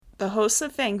The hosts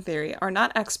of Fang Theory are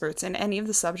not experts in any of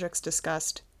the subjects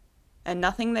discussed, and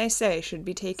nothing they say should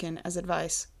be taken as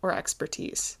advice or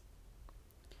expertise.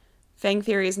 Fang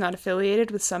Theory is not affiliated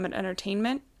with Summit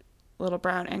Entertainment, Little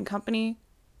Brown and Company,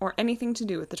 or anything to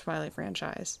do with the Twilight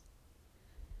franchise.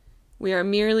 We are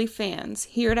merely fans,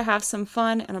 here to have some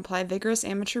fun and apply vigorous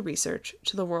amateur research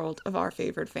to the world of our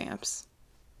favorite vamps.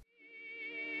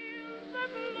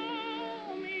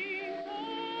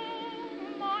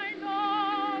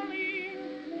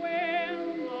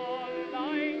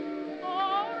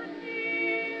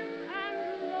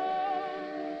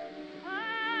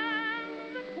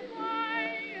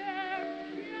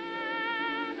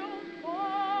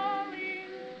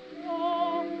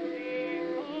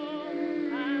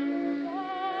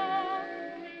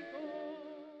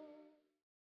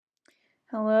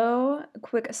 Hello, a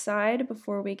quick aside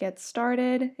before we get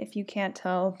started. If you can't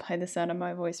tell by the sound of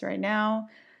my voice right now,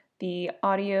 the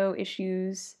audio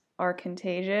issues are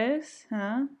contagious,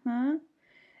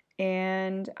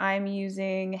 and I'm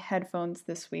using headphones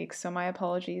this week, so my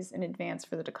apologies in advance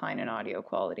for the decline in audio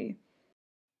quality.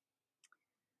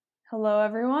 Hello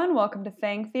everyone, welcome to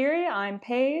Fang Theory. I'm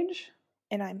Paige.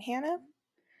 And I'm Hannah.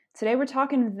 Today we're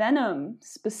talking Venom,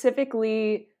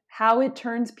 specifically how it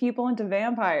turns people into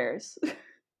vampires.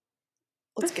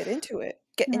 Let's get into it.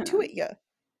 Get into it, yeah.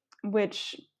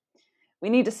 Which we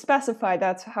need to specify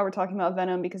that's how we're talking about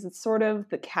Venom because it's sort of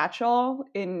the catch-all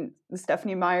in the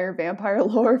Stephenie Meyer vampire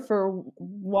lore for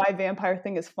why vampire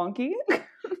thing is funky.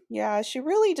 Yeah, she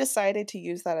really decided to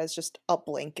use that as just a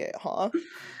blanket, huh?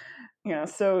 Yeah,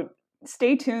 so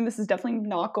stay tuned. This is definitely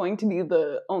not going to be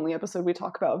the only episode we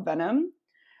talk about Venom.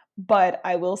 But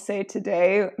I will say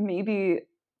today, maybe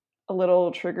a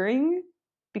little triggering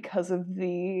because of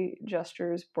the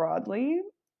gestures broadly.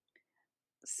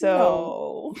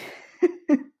 So,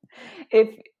 if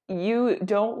you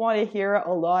don't want to hear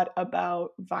a lot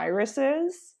about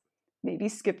viruses, maybe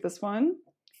skip this one.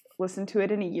 Listen to it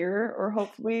in a year, or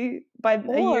hopefully by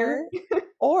a year.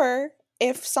 Or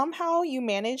if somehow you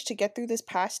manage to get through this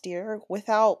past year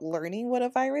without learning what a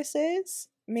virus is,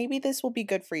 maybe this will be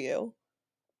good for you.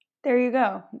 There you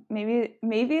go. Maybe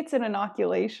it's an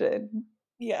inoculation.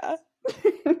 Yeah.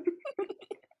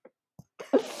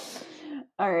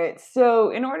 All right, so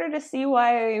in order to see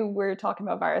why we're talking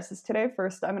about viruses today,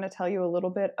 first I'm going to tell you a little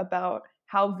bit about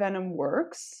how venom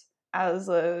works as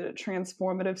a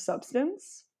transformative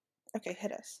substance. Okay,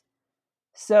 hit us.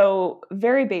 So,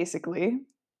 very basically,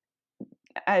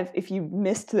 if you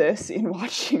missed this in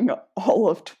watching all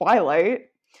of Twilight,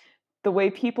 the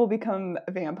way people become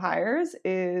vampires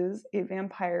is a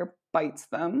vampire bites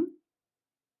them,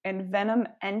 and venom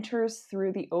enters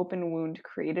through the open wound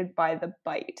created by the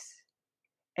bite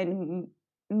and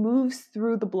moves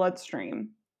through the bloodstream,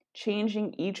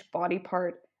 changing each body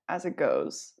part as it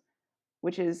goes,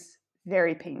 which is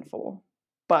very painful.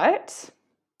 But,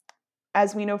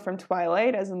 as we know from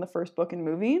Twilight, as in the first book and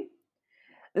movie,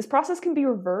 this process can be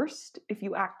reversed if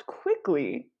you act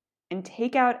quickly and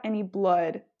take out any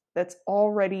blood that's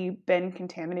already been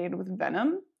contaminated with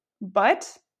venom.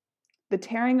 But the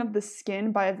tearing of the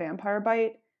skin by a vampire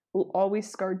bite will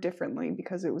always scar differently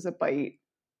because it was a bite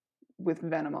with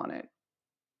venom on it.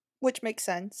 Which makes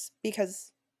sense,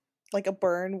 because like a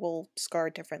burn will scar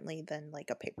differently than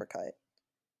like a paper cut.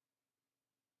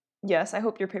 Yes, I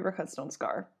hope your paper cuts don't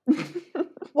scar.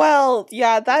 Well,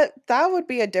 yeah, that would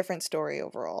be a different story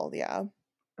overall, yeah.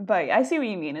 But I see what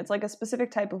you mean. It's like a specific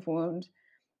type of wound,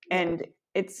 and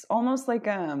it's almost like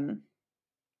Actually,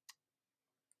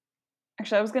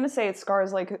 I was gonna say it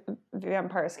scars like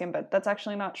vampire skin, but that's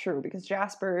actually not true because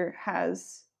Jasper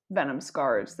has venom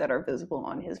scars that are visible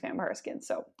on his vampire skin.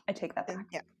 So I take that back.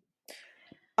 Yeah.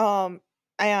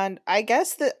 And I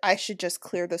guess that I should just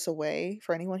clear this away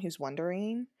for anyone who's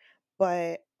wondering,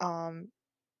 but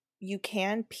you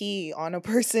can pee on a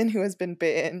person who has been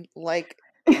bitten, like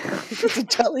it's a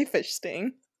jellyfish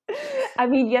sting. I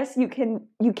mean, yes, you can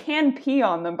pee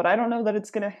on them, but I don't know that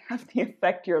it's gonna have the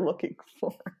effect you're looking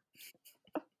for.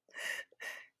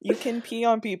 You can pee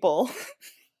on people.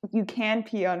 You can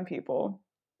pee on people.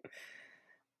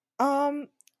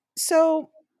 So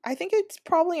I think it's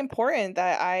probably important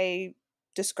that I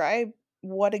describe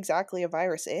what exactly a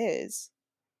virus is.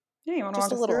 Yeah, you want to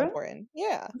Just walk a us little through it? important.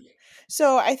 Yeah.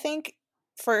 So I think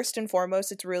first and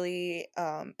foremost, it's really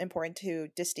important to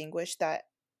distinguish that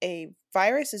a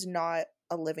virus is not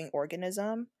a living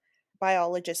organism.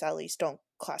 Biologists at least don't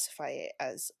classify it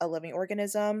as a living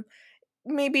organism.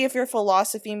 Maybe if you're a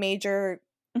philosophy major,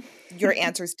 your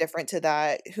answer is different to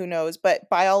that. Who knows? But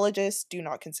biologists do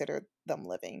not consider them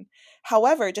living.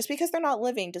 However, just because they're not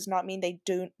living does not mean they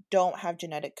don't have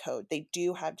genetic code. They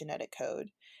do have genetic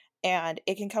code. and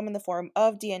it can come in the form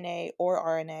of DNA or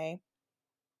RNA.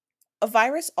 A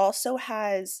virus also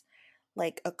has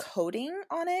like a coating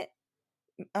on it,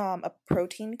 a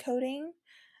protein coating,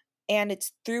 and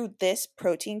it's through this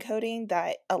protein coating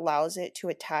that allows it to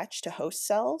attach to host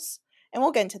cells. And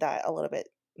we'll get into that a little bit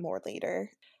more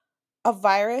later. A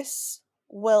virus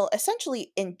will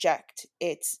essentially inject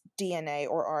its DNA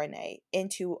or RNA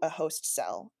into a host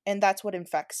cell, and that's what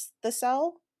infects the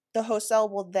cell. The host cell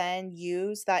will then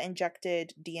use that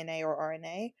injected DNA or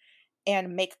RNA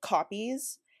and make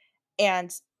copies,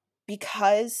 and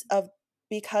because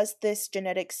this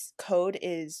genetics code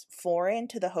is foreign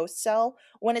to the host cell,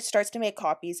 when it starts to make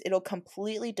copies, it'll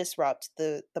completely disrupt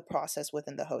the process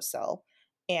within the host cell,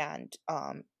 and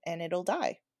it'll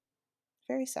die.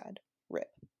 Very sad. Rip.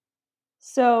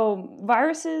 So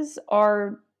viruses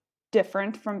are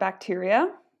different from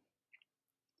bacteria.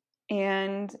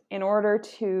 And in order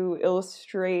to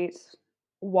illustrate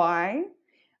why,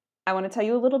 I want to tell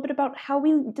you a little bit about how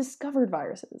we discovered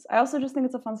viruses. I also just think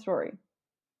it's a fun story.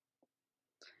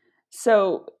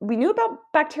 So we knew about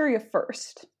bacteria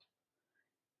first.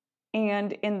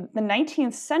 And in the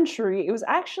 19th century, it was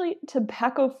actually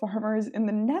tobacco farmers in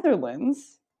the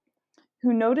Netherlands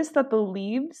who noticed that the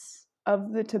leaves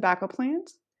of the tobacco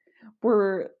plant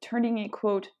were turning a,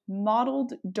 quote,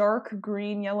 mottled dark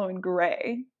green, yellow, and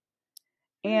gray.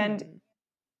 And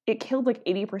it killed like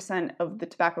 80% of the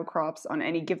tobacco crops on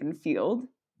any given field.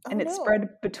 And it spread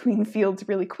between fields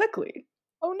really quickly.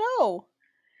 Oh no.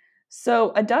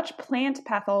 So a Dutch plant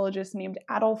pathologist named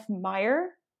Adolf Meyer,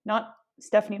 not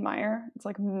Stephanie Meyer, it's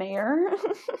like Mayer.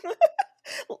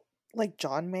 Like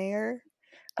John Mayer?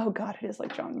 Oh God, it is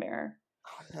like John Mayer.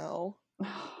 Oh no.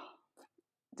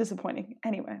 Disappointing.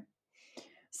 Anyway.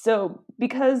 So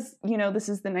because, this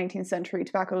is the 19th century,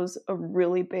 tobacco's a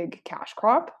really big cash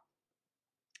crop.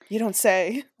 You don't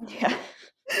say. Yeah.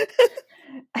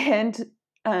 And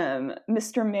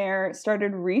Mr. Mayer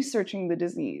started researching the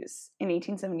disease in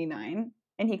 1879,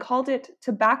 and he called it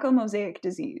tobacco mosaic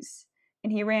disease.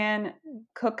 And he ran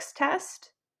Koch's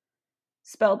test,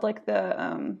 spelled like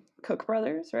the Koch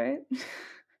brothers, right?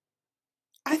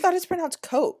 I thought it's pronounced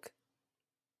Coke.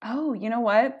 Oh, you know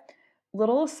what?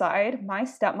 Little aside, my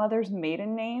stepmother's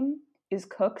maiden name is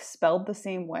Cook, spelled the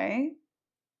same way.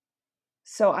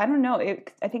 So I don't know.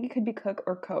 I think it could be Cook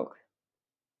or Coke.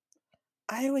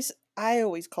 I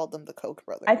always called them the Koch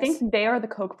brothers. I think they are the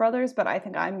Koch brothers, but I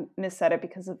think I missaid it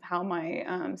because of how my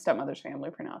stepmother's family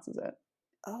pronounces it.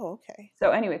 Oh, okay.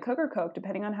 So anyway, Cook or Coke,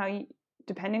 depending on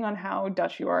how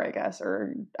Dutch you are, I guess,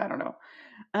 or I don't know.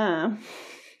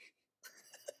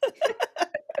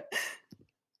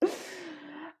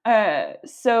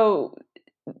 So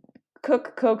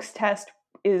Koch's test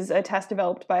is a test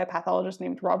developed by a pathologist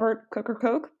named Robert Koch or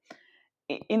Koch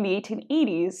in the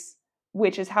 1880s,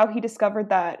 which is how he discovered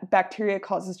that bacteria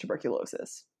causes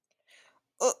tuberculosis.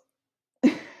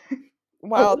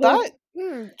 Wow,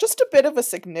 just a bit of a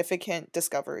significant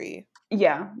discovery.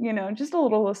 Yeah, just a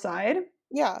little aside.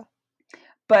 Yeah.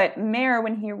 But Mayer,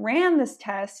 when he ran this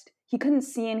test, he couldn't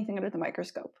see anything under the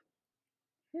microscope.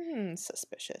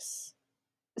 Suspicious.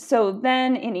 So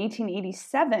then in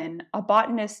 1887, a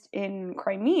botanist in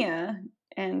Crimea,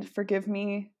 and forgive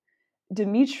me,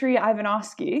 Dmitry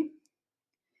Ivanovsky,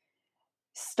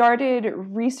 started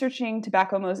researching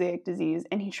tobacco mosaic disease,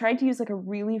 and he tried to use like a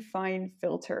really fine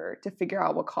filter to figure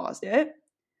out what caused it.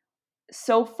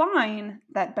 So fine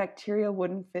that bacteria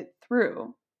wouldn't fit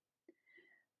through.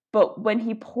 But when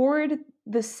he poured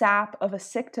the sap of a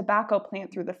sick tobacco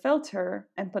plant through the filter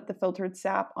and put the filtered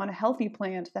sap on a healthy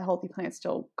plant, the healthy plant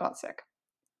still got sick.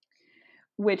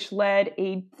 Which led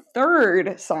a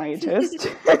third scientist,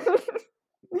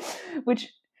 which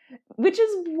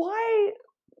is why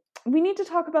we need to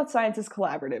talk about science as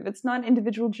collaborative. It's not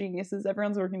individual geniuses.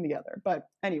 Everyone's working together. But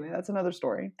anyway, that's another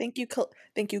story. Thank you,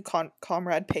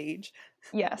 Comrade Page.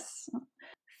 Yes.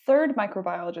 Third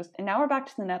microbiologist, and now we're back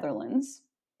to the Netherlands.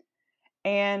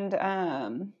 And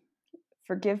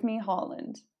forgive me,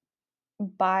 Holland.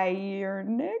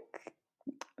 Bayernick?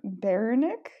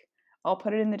 I'll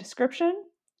put it in the description.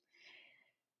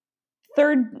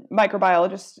 Third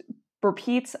microbiologist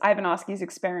repeats Ivanovsky's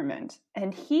experiment,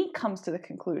 and he comes to the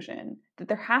conclusion that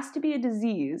there has to be a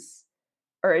disease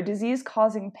or a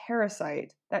disease-causing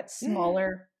parasite that's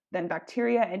smaller than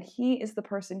bacteria, and he is the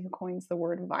person who coins the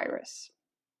word virus.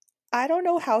 I don't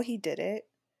know how he did it,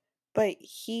 but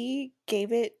he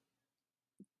gave it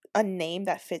a name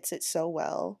that fits it so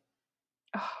well.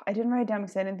 Oh, I didn't write it down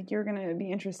because I didn't think you were going to be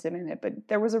interested in it, but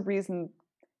there was a reason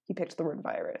he picked the word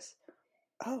virus.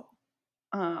 Oh.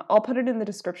 I'll put it in the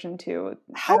description too.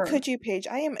 How could you, Paige?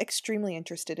 I am extremely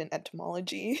interested in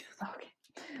etymology. Okay.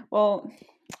 Well,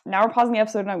 now we're pausing the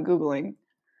episode and I'm Googling.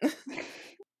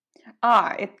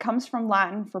 It comes from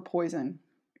Latin for poison.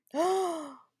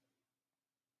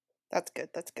 That's good.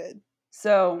 That's good.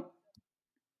 So,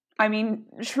 I mean,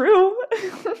 true.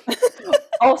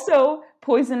 Also,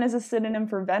 poison is a synonym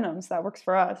for venom, so that works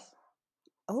for us.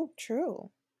 Oh, true.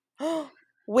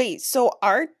 Wait, so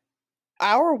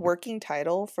our working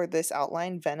title for this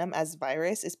outline, Venom as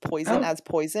Virus, is Poison as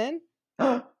Poison?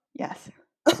 Yes.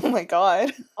 Oh my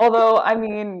god. Although, I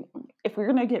mean, if we're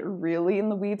gonna get really in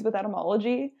the weeds with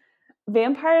etymology,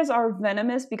 vampires are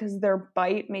venomous because their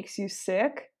bite makes you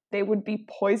sick. They would be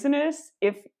poisonous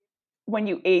if when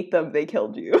you ate them, they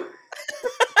killed you.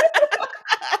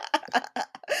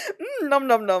 Num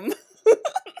num num.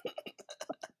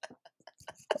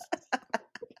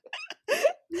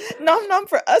 Nom nom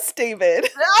for us, David.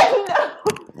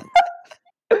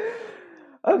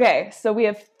 Okay, so we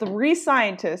have 3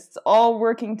 scientists all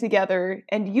working together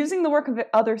and using the work of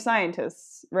other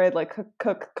scientists, right? Like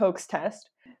Koch's test.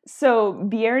 So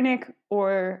Biernik,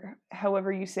 or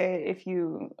however you say it if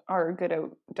you are good at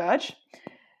Dutch,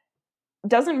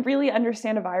 doesn't really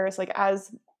understand a virus like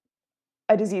as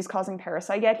a disease-causing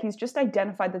parasite yet. He's just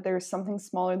identified that there is something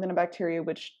smaller than a bacteria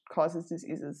which causes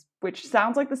diseases, which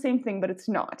sounds like the same thing, but it's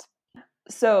not.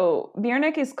 So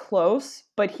Biernik is close,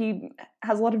 but he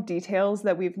has a lot of details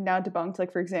that we've now debunked.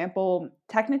 Like, for example,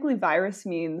 technically virus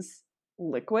means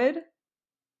liquid,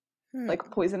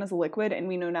 like poison is a liquid, and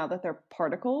we know now that they're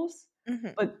particles.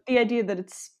 Mm-hmm. But the idea that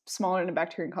it's smaller than a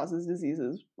bacteria and causes disease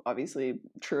is obviously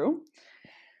true.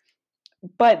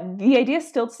 But the idea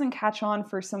still doesn't catch on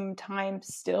for some time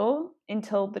still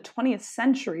until the 20th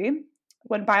century,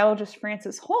 when biologist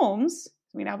Francis Holmes,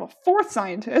 we now have a 4th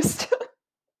scientist,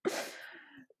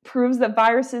 proves that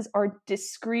viruses are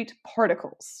discrete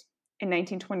particles in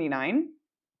 1929.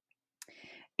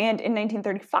 And in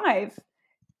 1935,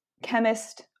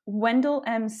 chemist Wendell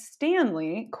M.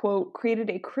 Stanley, quote,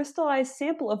 created a crystallized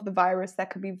sample of the virus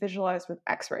that could be visualized with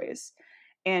X-rays.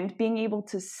 And being able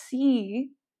to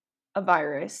see a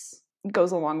virus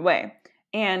goes a long way.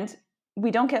 And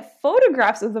we don't get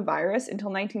photographs of the virus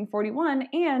until 1941,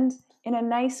 and in a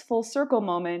nice full circle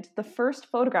moment, the first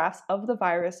photographs of the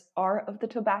virus are of the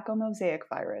tobacco mosaic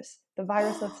virus, the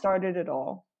virus that started it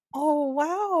all. Oh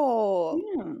wow.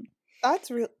 Yeah.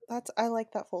 I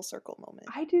like that full circle moment.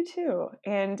 I do too.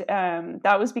 And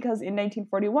that was because in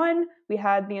 1941, we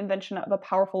had the invention of a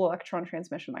powerful electron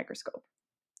transmission microscope.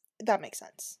 That makes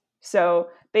sense. So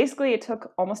basically it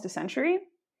took almost a century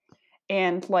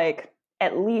and like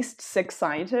at least 6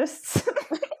 scientists.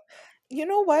 You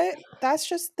know what? That's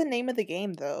just the name of the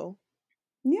game, though.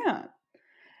 Yeah.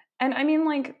 And I mean,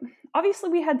 like, obviously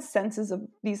we had senses of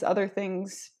these other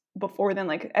things before then.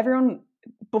 Like, everyone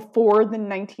before the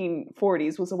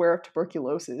 1940s was aware of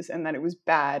tuberculosis and that it was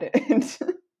bad and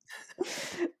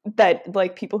that,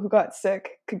 like, people who got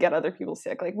sick could get other people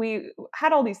sick. Like, we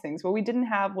had all these things. What we didn't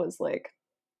have was, like,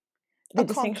 the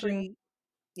distinction.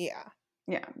 Yeah.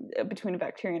 Yeah, between a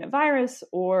bacteria and a virus,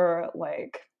 or,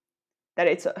 like, that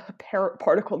it's a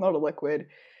particle, not a liquid.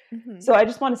 Mm-hmm. So I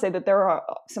just want to say that there are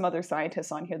some other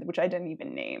scientists on here, which I didn't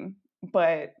even name.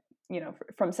 But, you know,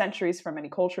 from centuries, from many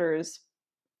cultures,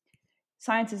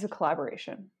 science is a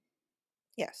collaboration.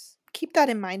 Yes. Keep that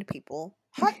in mind, people.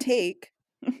 Hot take.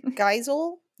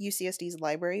 Geisel, UCSD's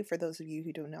library, for those of you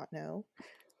who do not know,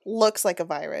 looks like a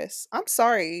virus. I'm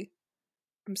sorry,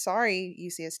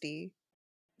 UCSD.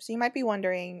 So you might be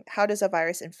wondering, how does a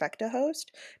virus infect a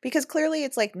host? Because clearly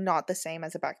it's like not the same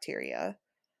as a bacteria.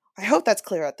 I hope that's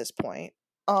clear at this point.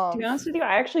 To be honest with you,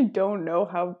 I actually don't know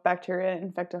how bacteria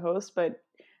infect a host, but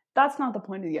that's not the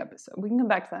point of the episode. We can come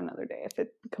back to that another day if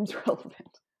it becomes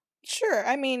relevant. Sure.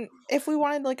 I mean, if we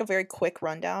wanted like a very quick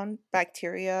rundown,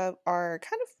 bacteria are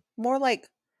kind of more like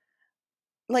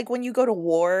when you go to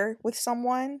war with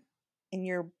someone and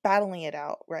you're battling it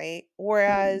out, right?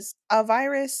 Whereas a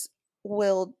virus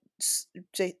will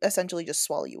essentially just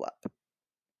swallow you up.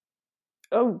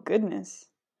 Oh, goodness.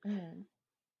 I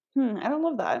don't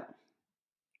love that.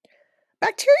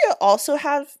 Bacteria also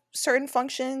have certain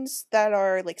functions that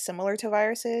are like similar to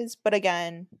viruses, but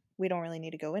again, we don't really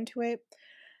need to go into it.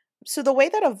 So the way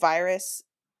that a virus,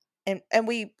 and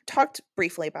we talked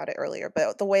briefly about it earlier,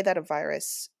 but the way that a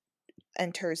virus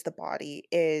enters the body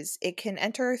is it can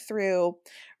enter through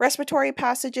respiratory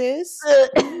passages,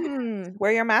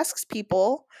 wear your masks,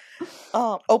 people,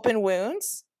 open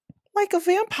wounds, like a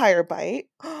vampire bite,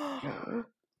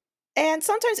 and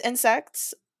sometimes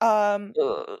insects. Yeah,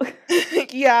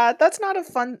 it's not a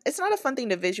fun thing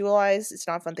to visualize. It's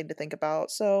not a fun thing to think about.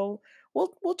 So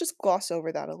we'll just gloss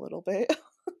over that a little bit.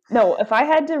 No, if I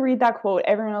had to read that quote,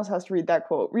 everyone else has to read that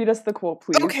quote. Read us the quote,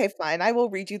 please. Okay, fine. I will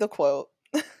read you the quote.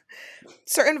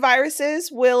 Certain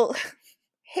viruses will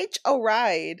hitch a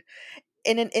ride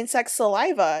in an insect's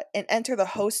saliva and enter the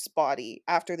host's body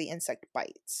after the insect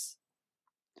bites.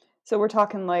 So we're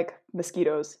talking like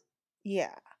mosquitoes.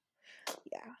 Yeah.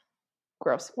 Yeah.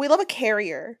 Gross. We love a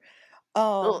carrier.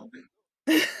 Not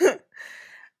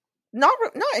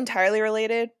entirely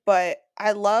related, but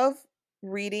I love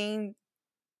reading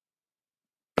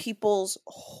people's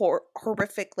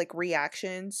horrific like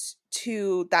reactions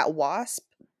to that wasp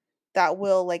that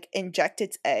will like inject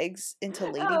its eggs into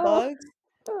ladybugs.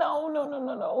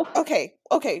 No. Okay,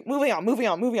 moving on.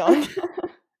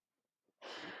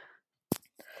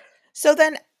 So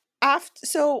then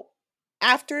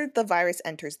after the virus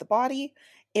enters the body,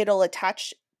 they will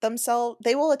attach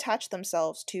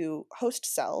themselves to host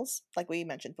cells, like we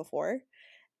mentioned before.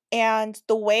 And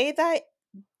the way that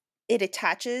it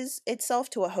attaches itself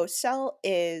to a host cell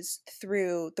is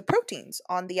through the proteins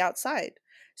on the outside.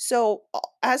 So,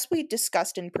 as we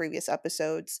discussed in previous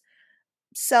episodes,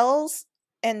 cells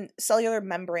and cellular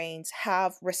membranes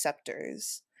have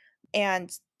receptors,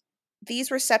 and these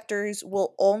receptors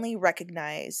will only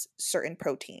recognize certain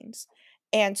proteins.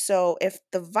 And so, if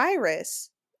the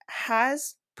virus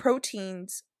has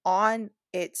proteins on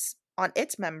its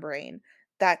membrane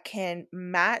that can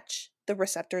match the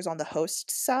receptors on the host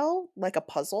cell like a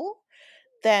puzzle,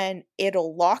 then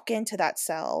it'll lock into that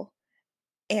cell,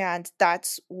 and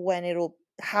that's when it'll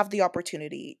have the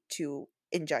opportunity to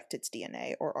inject its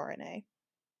DNA or RNA.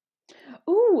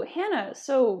 Ooh, Hannah,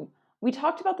 so we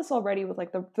talked about this already with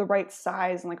like the right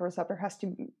size, and like a receptor has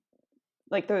to,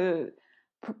 like for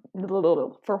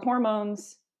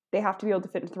hormones, they have to be able to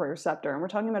fit into the right receptor. And we're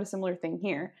talking about a similar thing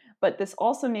here. But this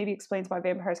also maybe explains why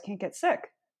vampires can't get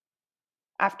sick.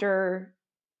 After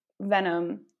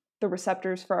venom, the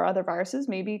receptors for other viruses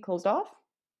may be closed off.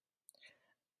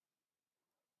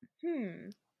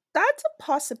 That's a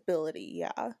possibility,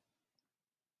 yeah.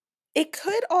 It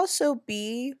could also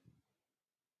be,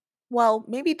 well,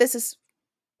 maybe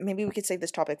we could save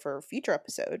this topic for a future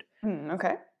episode.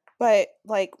 Okay. But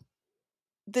like,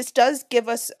 this does give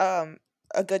us a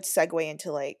good segue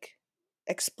into like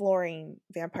exploring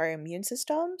vampire immune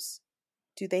systems.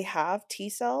 Do they have T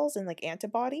cells and like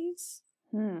antibodies?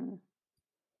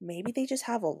 Maybe they just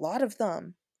have a lot of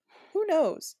them. Who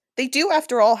knows? They do,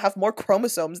 after all, have more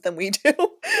chromosomes than we do.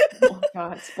 Oh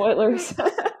God, spoilers.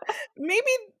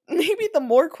 maybe the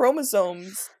more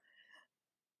chromosomes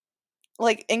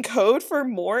like encode for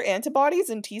more antibodies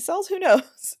and T cells. Who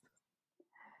knows?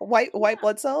 White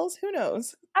blood cells. Who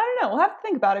knows? I don't know. We'll have to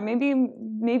think about it.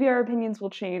 Maybe our opinions will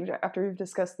change after we've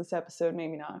discussed this episode.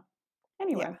 Maybe not.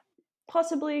 Anyway,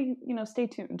 possibly. Stay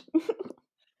tuned.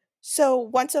 So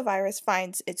once a virus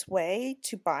finds its way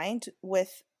to bind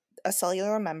with a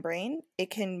cellular membrane,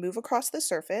 it can move across the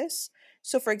surface.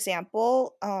 So, for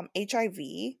example, HIV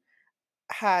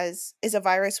is a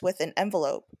virus with an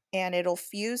envelope, and it'll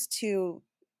fuse to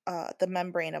the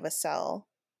membrane of a cell,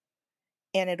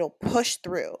 and it'll push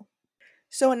through.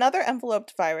 So another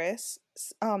enveloped virus,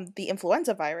 the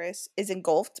influenza virus, is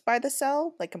engulfed by the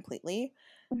cell, like completely.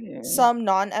 Okay. Some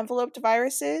non-enveloped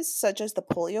viruses, such as the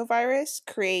poliovirus,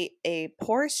 create a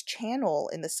porous channel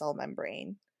in the cell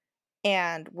membrane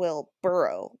and will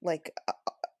burrow like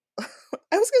I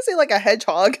was gonna say like a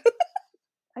hedgehog.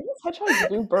 I guess hedgehogs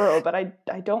do burrow, but I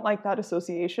don't like that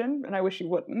association, and I wish you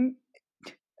wouldn't.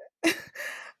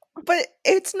 But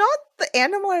it's not the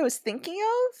animal I was thinking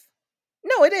of.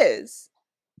 No, it is.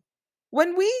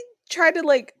 When we try to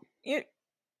like,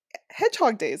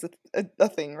 Hedgehog Day is a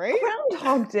thing, right?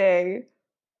 Groundhog Day.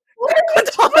 What are you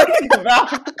talking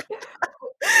about?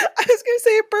 I was gonna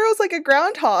say it burrows like a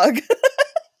groundhog.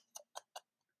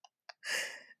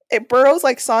 It burrows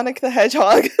like Sonic the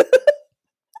Hedgehog.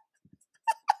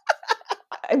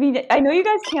 I mean, I know you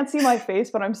guys can't see my face,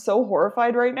 but I'm so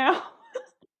horrified right now.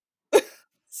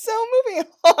 So moving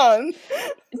on.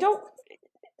 Don't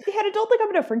think I'm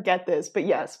gonna forget this, but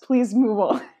yes, please move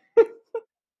on.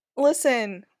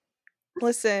 Listen,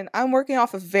 I'm working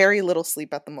off of very little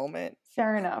sleep at the moment.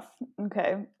 Fair enough.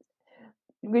 Okay.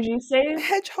 Would you say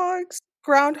hedgehogs,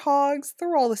 groundhogs,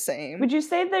 they're all the same? Would you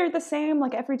say they're the same,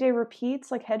 like every day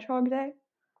repeats, like Hedgehog Day?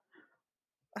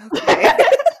 Okay.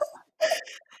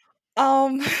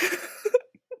 I'm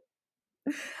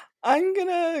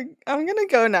gonna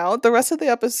go now. The rest of the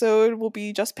episode will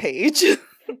be just Paige.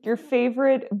 Your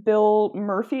favorite Bill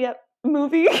Murphy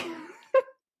movie?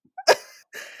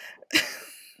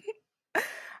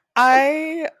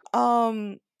 Bye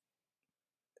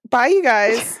you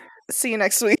guys. See you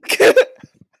next week.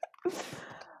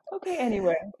 Okay,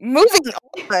 anyway.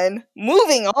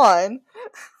 Moving on.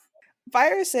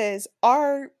 Viruses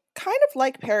are kind of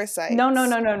like parasites. No.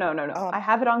 I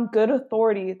have it on good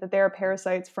authority that they are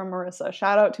parasites from Marissa.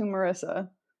 Shout out to Marissa,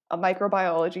 a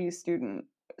microbiology student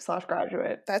 /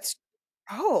 graduate.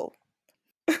 Oh.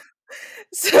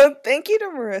 So thank you to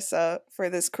Marissa for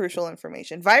this crucial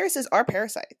information. Viruses are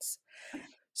parasites.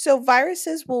 So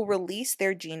viruses will release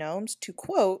their genomes to,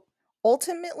 quote,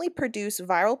 ultimately produce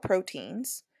viral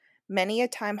proteins, many a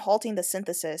time halting the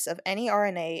synthesis of any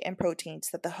RNA and proteins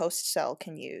that the host cell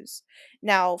can use.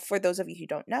 Now, for those of you who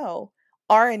don't know,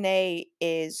 RNA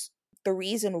is the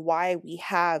reason why we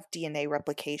have DNA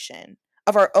replication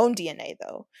of our own DNA,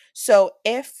 though. So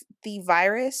if the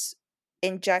virus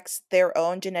injects their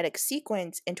own genetic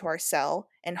sequence into our cell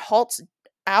and halts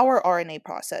our RNA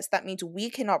process, that means we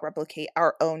cannot replicate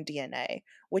our own DNA,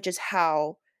 which is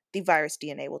how the virus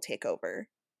DNA will take over.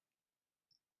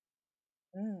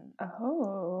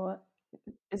 Oh,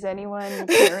 is anyone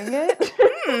hearing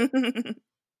it?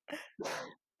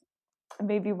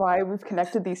 Maybe why we've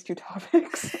connected these two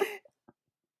topics.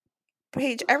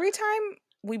 Paige, every time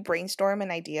we brainstorm an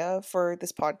idea for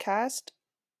this podcast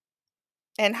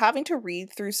and having to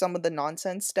read through some of the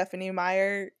nonsense Stephenie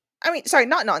Meyer,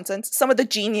 not nonsense, some of the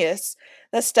genius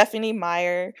that Stephenie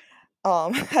Meyer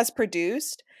has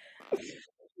produced.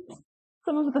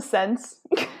 Some of the sense.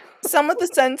 Some of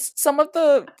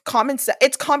the common sense.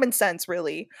 It's common sense,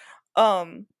 really.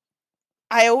 I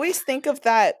always think of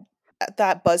that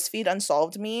BuzzFeed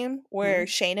Unsolved meme where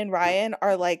Shane and Ryan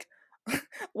are like,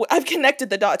 I've connected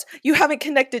the dots. You haven't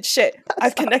connected shit.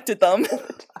 I've connected them.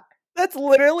 That's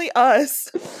literally us.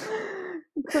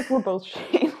 Except we're both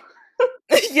Shane.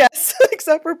 Yes,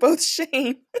 except we're both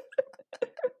Shane.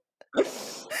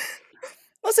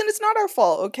 Listen, it's not our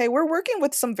fault, okay? We're working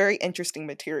with some very interesting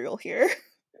material here.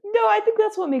 No, I think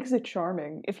that's what makes it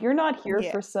charming. If you're not here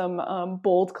for some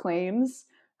bold claims,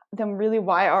 then really,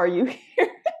 why are you here?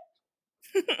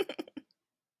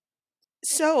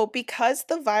 So, because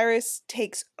the virus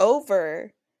takes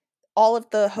over all of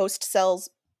the host cell's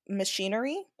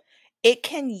machinery, it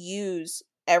can use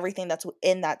everything that's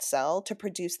in that cell to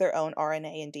produce their own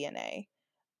RNA and DNA.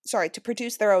 Sorry, to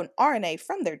produce their own RNA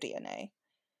from their DNA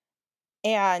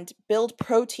and build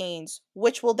proteins,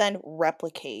 which will then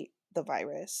replicate the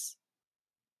virus.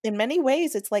 In many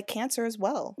ways, it's like cancer as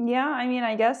well. Yeah, I mean,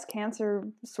 I guess cancer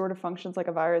sort of functions like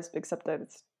a virus, except that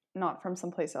it's not from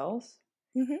someplace else.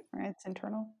 Mm-hmm. Right? It's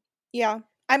internal. Yeah.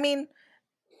 I mean,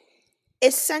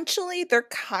 essentially, they're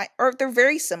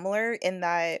very similar in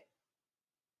that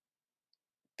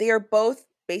they are both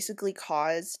basically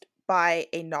caused by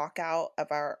a knockout of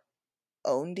our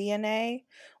own DNA,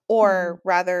 or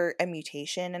rather a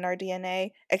mutation in our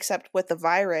DNA, except with the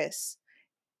virus,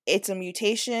 it's a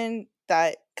mutation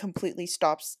that completely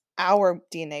stops our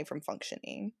DNA from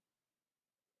functioning.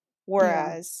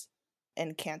 Whereas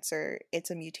in cancer,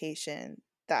 it's a mutation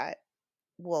that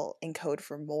will encode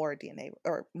for more DNA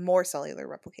or more cellular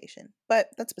replication. But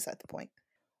that's beside the point.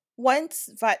 Once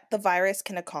the virus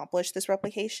can accomplish this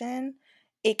replication,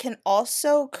 it can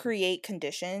also create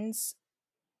conditions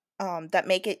that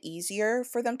make it easier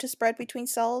for them to spread between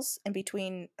cells and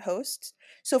between hosts.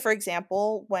 So, for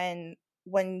example, when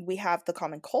we have the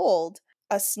common cold,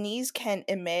 a sneeze can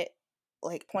emit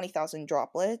like 20,000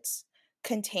 droplets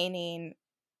containing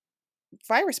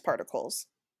virus particles,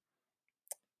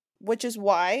 which is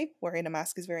why wearing a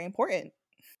mask is very important.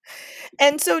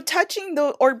 And so touching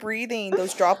or breathing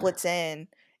those droplets in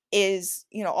is,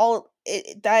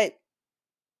 that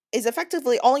is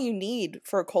effectively all you need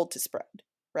for a cold to spread,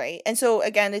 right? And so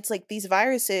again, it's like these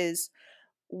viruses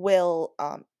will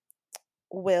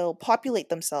populate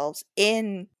themselves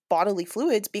in bodily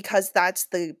fluids because that's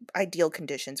the ideal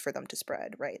conditions for them to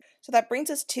spread, right? So that brings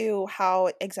us to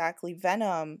how exactly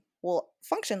venom will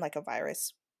function like a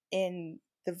virus in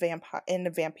the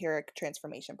vampiric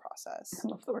transformation process. I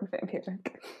love the word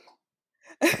vampiric.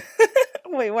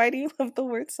 Wait, why do you love the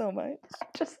word so much?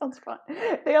 It just sounds fun.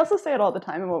 They also say it all the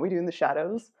time in What We Do in the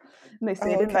Shadows. And they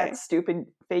say it in that stupid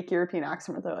fake European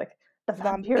accent where they're like, the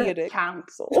Vampiric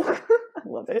Council. I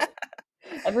love it.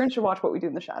 Everyone should watch What We Do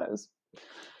in the Shadows.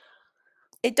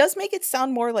 It does make it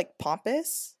sound more like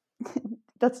pompous.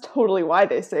 That's totally why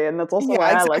they say it, and that's also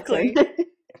why I like it.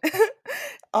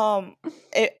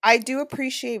 I do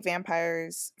appreciate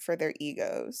vampires for their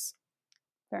egos.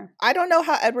 Fair. I don't know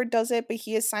how Edward does it, but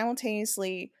he is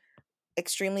simultaneously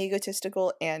extremely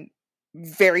egotistical and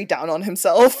very down on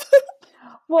himself.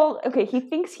 Well, okay, he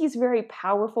thinks he's very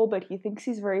powerful, but he thinks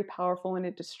he's very powerful in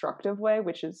a destructive way,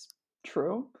 which is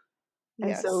true.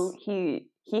 And so he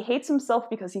hates himself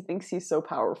because he thinks he's so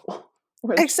powerful.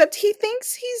 Which, Except he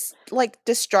thinks he's like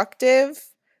destructive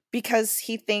because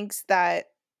he thinks that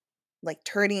like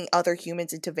turning other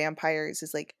humans into vampires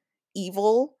is like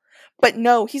evil. But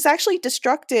no, he's actually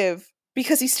destructive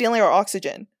because he's stealing our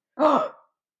oxygen.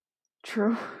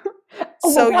 true.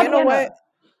 So my God, you know Hannah. what?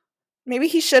 Maybe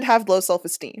he should have low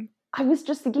self-esteem. I was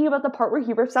just thinking about the part where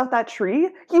he rips out that tree.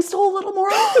 He stole a little more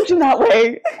oxygen that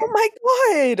way. Oh my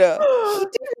god! He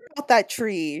did rip out that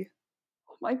tree.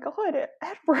 Oh my God,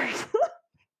 Edward.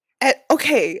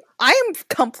 Okay, I am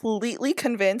completely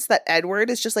convinced that Edward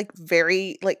is just like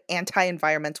very like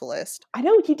anti-environmentalist. I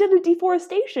know, he did a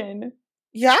deforestation.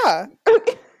 Yeah.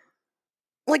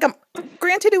 Like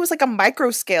granted it was like a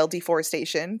micro scale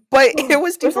deforestation, but it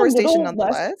was There's a deforestation little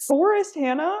less nonetheless. forest,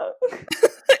 Hannah.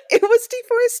 It was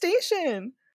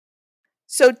deforestation.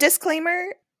 So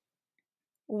disclaimer,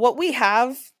 what we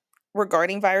have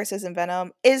regarding viruses and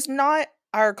venom is not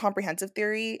our comprehensive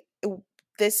theory.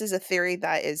 This is a theory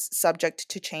that is subject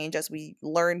to change as we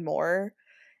learn more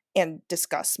and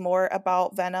discuss more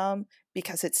about venom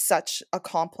because it's such a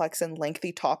complex and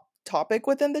lengthy topic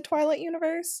within the Twilight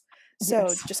universe. So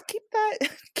Yes. just keep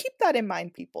that in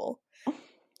mind, people.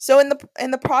 So in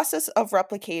the process of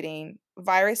replicating,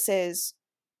 viruses,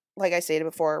 like I stated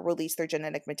before, release their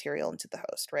genetic material into the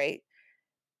host, right?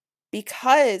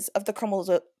 Because of the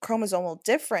chromosomal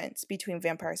difference between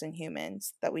vampires and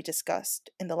humans that we discussed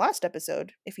in the last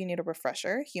episode, if you need a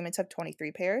refresher, humans have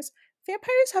 23 pairs,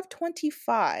 vampires have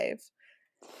 25.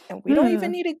 And we don't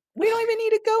even need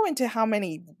to go into how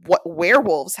many what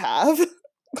werewolves have.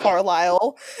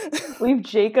 Carlisle. Leave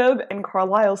Jacob and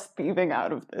Carlisle's thieving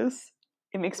out of this.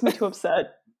 It makes me too upset.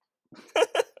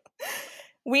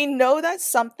 We know that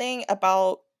something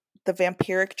about the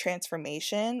vampiric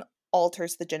transformation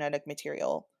alters the genetic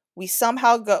material. We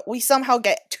somehow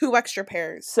get 2 extra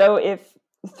pairs. So if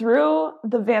through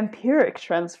the vampiric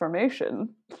transformation,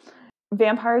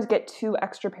 vampires get 2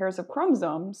 extra pairs of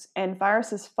chromosomes, and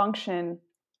viruses function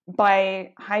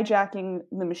by hijacking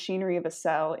the machinery of a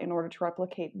cell in order to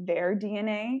replicate their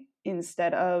DNA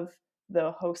instead of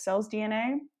the host cell's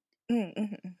DNA.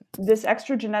 Mm-hmm. This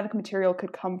extra genetic material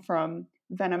could come from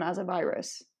venom as a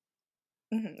virus.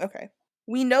 Mm-hmm. Okay.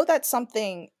 We know that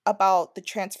something about the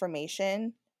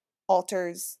transformation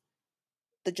alters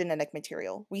the genetic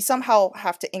material. We somehow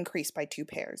have to increase by 2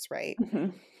 pairs, right? Mm-hmm.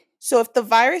 So if the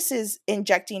virus is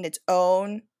injecting its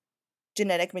own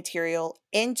genetic material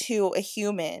into a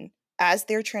human as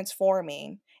they're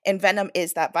transforming, and venom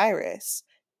is that virus,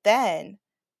 then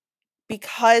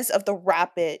because of the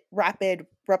rapid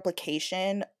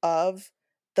replication of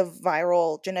the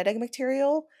viral genetic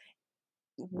material,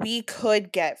 we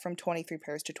could get from 23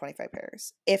 pairs to 25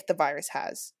 pairs if the virus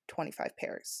has 25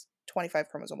 pairs, 25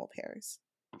 chromosomal pairs.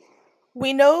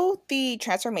 We know the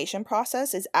transformation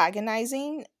process is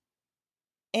agonizing,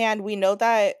 and we know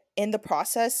that in the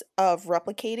process of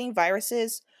replicating,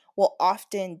 viruses will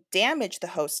often damage the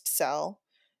host cell,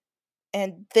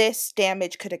 and this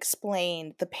damage could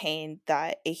explain the pain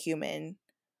that a human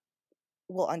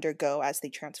will undergo as they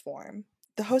transform.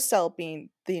 The host cell being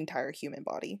the entire human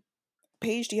body.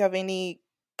 Paige, do you have any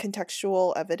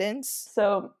contextual evidence?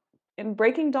 So, in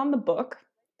breaking down the book,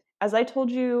 as I told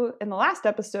you in the last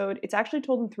episode, it's actually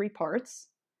told in 3 parts.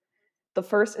 The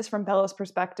first is from Bella's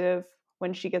perspective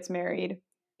when she gets married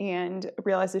and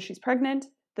realizes she's pregnant.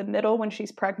 The middle, when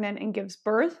she's pregnant and gives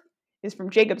birth, is from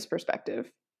Jacob's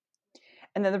perspective.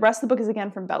 And then the rest of the book is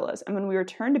again from Bella's. And when we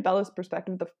return to Bella's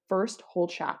perspective, the first whole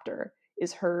chapter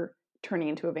is her turning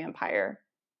into a vampire.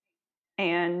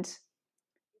 And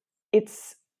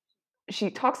she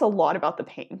talks a lot about the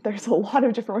pain. There's a lot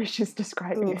of different ways she's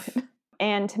describing it.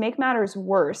 And to make matters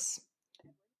worse,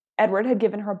 Edward had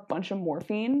given her a bunch of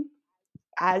morphine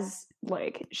as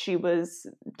like she was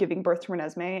giving birth to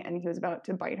Renesmee and he was about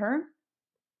to bite her.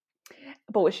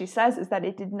 But what she says is that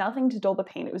it did nothing to dull the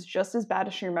pain. It was just as bad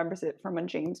as she remembers it from when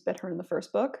James bit her in the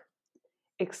first book,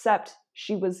 except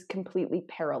she was completely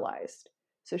paralyzed.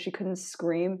 So she couldn't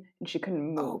scream and she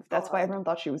couldn't move. That's why everyone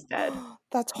thought she was dead.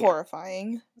 That's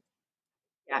horrifying.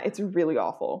 Yeah, it's really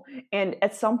awful. And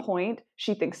at some point,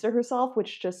 she thinks to herself,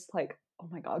 which just like, oh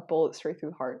my God, bullet straight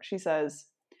through the heart. She says,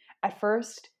 at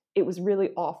first, it was really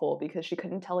awful because she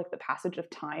couldn't tell like the passage of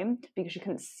time because she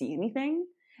couldn't see anything.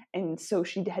 And so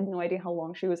she had no idea how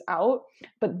long she was out.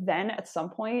 But then at some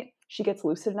point, she gets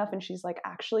lucid enough and she's like,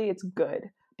 actually, it's good.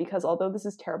 Because although this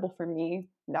is terrible for me,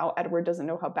 now Edward doesn't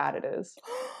know how bad it is.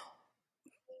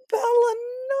 Bella,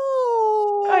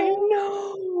 no! I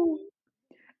know!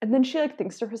 And then she like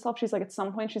thinks to herself, she's like, at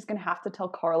some point she's going to have to tell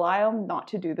Carlisle not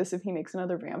to do this if he makes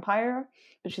another vampire.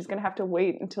 But she's going to have to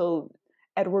wait until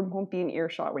Edward won't be in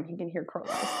earshot when he can hear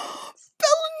Carlisle.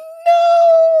 Bella, no!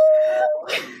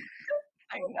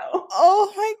 know.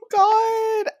 Oh my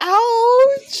god.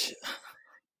 Ouch.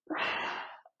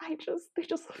 They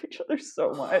just love each other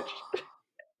so much.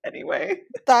 Anyway.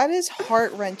 That is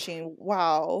heart-wrenching.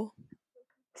 Wow.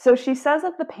 So she says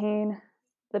of the pain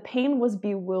was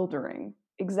bewildering.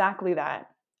 Exactly that.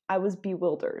 I was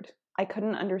bewildered. I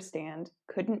couldn't understand,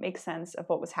 couldn't make sense of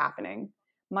what was happening.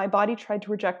 My body tried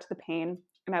to reject the pain,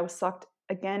 and I was sucked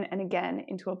again and again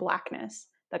into a blackness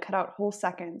that cut out whole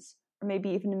seconds, or maybe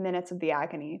even minutes of the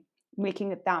agony,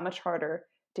 making it that much harder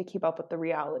to keep up with the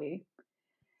reality.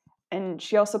 And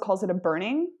she also calls it a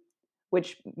burning,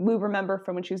 which we remember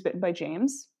from when she was bitten by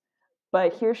James.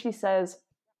 But here she says,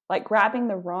 like grabbing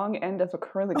the wrong end of a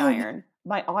curling iron.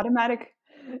 My automatic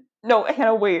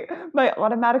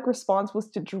response was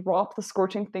to drop the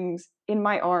scorching things in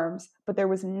my arms, but there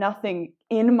was nothing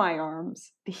in my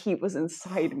arms. The heat was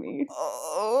inside me.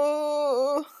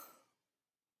 Oh.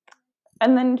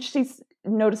 And then she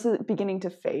notices it beginning to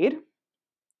fade,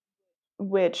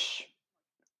 which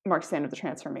marks the end of the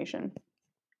transformation.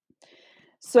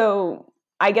 So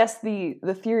I guess the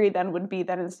theory then would be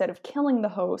that instead of killing the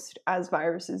host, as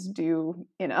viruses do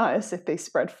in us if they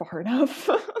spread far enough,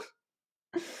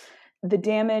 the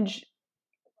damage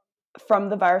from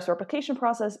the virus replication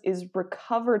process is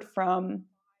recovered from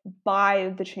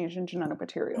by the change in genetic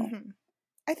material. Mm-hmm.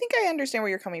 I think I understand where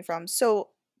you're coming from. So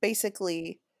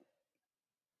basically,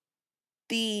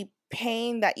 the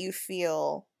pain that you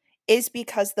feel is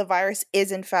because the virus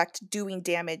is in fact doing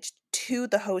damage to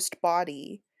the host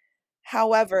body.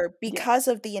 However, because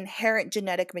of the inherent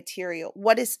genetic material,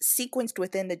 what is sequenced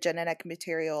within the genetic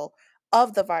material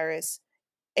of the virus,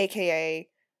 aka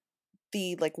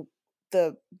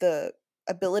the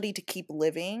ability to keep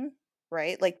living,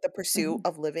 right? Like the pursuit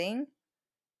of living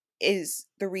is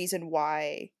the reason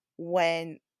why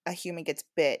when a human gets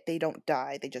bit, they don't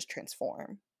die, they just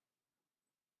transform.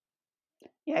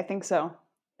 Yeah, I think so.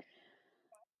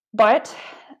 But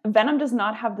venom does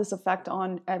not have this effect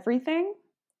on everything.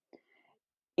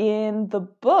 In the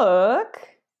book,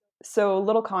 so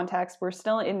little context, we're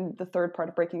still in the third part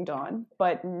of Breaking Dawn,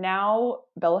 but now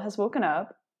Bella has woken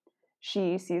up.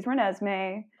 She sees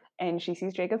Renesmee, and she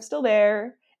sees Jacob still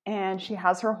there, and she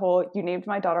has her whole "you named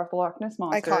my daughter the Loch Ness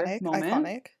Monster" moment.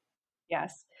 Iconic.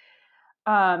 Yes.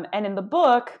 And in the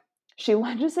book, she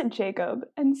lunges at Jacob,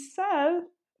 and Seth,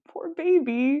 poor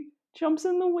baby, jumps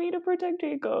in the way to protect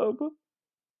Jacob.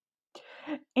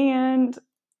 And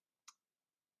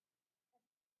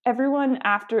everyone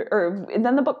and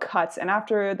then the book cuts, and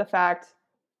after the fact,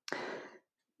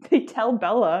 they tell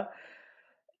Bella,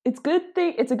 it's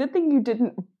a good thing you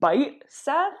didn't bite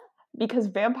Seth, because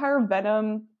vampire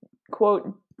venom,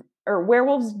 quote, or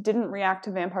werewolves didn't react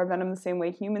to vampire venom the same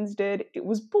way humans did. It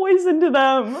was poison to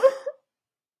them.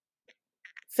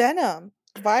 Venom,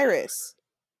 virus,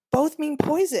 both mean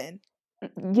poison.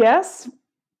 Yes.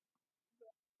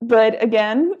 But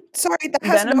again, sorry, that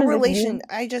has no relation.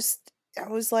 I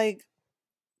was like,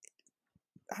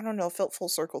 I don't know, it felt full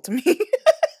circle to me.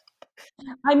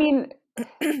 I mean,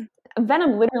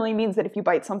 venom literally means that if you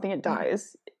bite something, it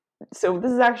dies. So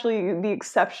this is actually the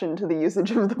exception to the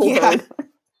usage of the word.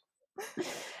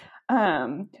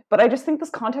 But I just think this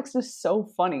context is so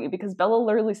funny, because Bella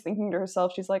literally is thinking to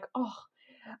herself, she's like, oh,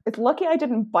 it's lucky I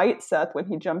didn't bite Seth when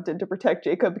he jumped in to protect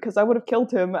Jacob, because I would have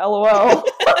killed him, LOL.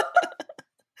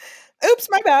 Oops,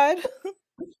 my bad.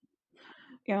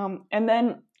 And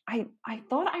then I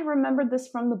thought I remembered this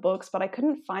from the books, but I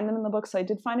couldn't find them in the books, so I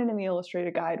did find it in the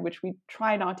illustrated guide, which we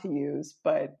try not to use,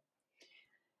 but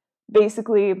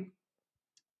basically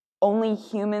only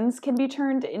humans can be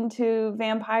turned into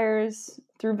vampires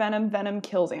through venom. Venom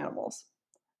kills animals.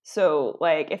 So,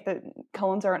 like, if the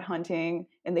Cullens aren't hunting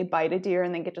and they bite a deer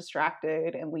and then get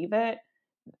distracted and leave it,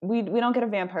 we don't get a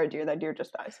vampire deer. That deer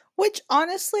just dies. Which,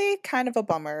 honestly, kind of a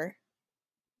bummer.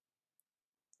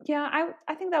 Yeah,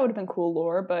 I think that would have been cool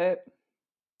lore, but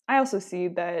I also see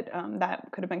that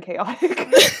that could have been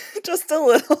chaotic. Just a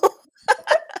little.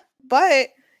 But,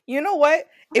 you know what?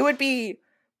 It would be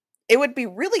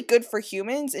really good for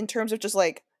humans in terms of just,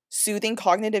 like, soothing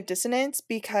cognitive dissonance,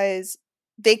 because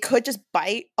they could just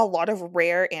bite a lot of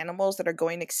rare animals that are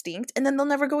going extinct, and then they'll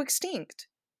never go extinct.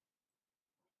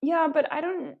 Yeah, but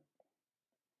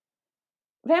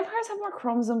vampires have more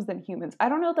chromosomes than humans. I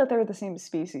don't know that they're the same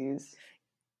species.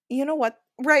 You know what?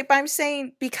 Right, but I'm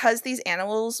saying because these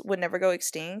animals would never go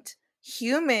extinct,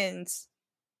 humans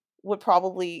would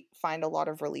probably find a lot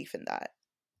of relief in that.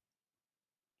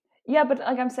 Yeah, but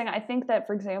like I'm saying, I think that,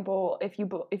 for example, if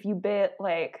you bit,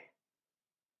 like,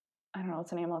 I don't know,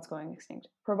 it's an animal that's going extinct.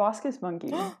 Proboscis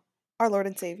monkey. Our Lord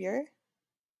and Savior.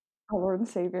 Our Lord and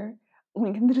Savior.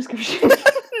 Link in the description.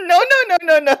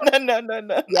 No.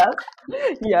 Yes.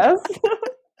 Yes.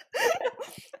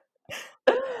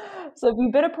 So we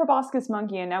bit a proboscis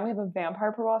monkey, and now we have a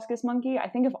vampire proboscis monkey. I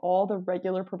think if all the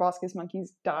regular proboscis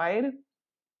monkeys died,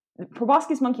 the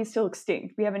proboscis monkey is still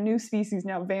extinct. We have a new species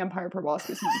now, vampire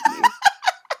proboscis monkey.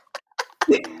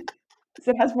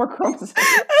 So it has more chromosomes.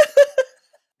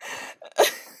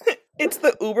 It's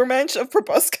the Ubermensch of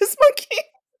proboscis monkey.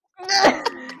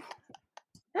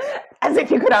 As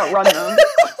if you could outrun them.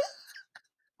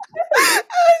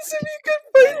 As if you could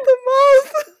fight them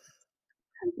off.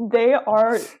 They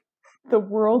are the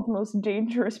world's most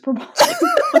dangerous proboscis.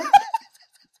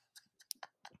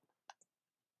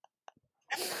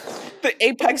 The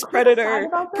apex predator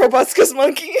proboscis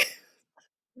monkey.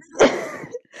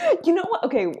 You know what?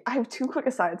 Okay, I have two quick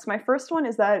asides. My first one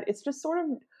is that it's just sort of,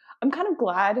 I'm kind of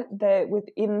glad that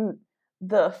within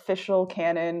the official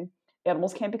canon,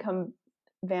 animals can't become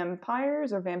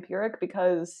vampires or vampiric,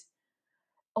 because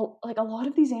like a lot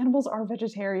of these animals are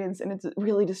vegetarians, and it's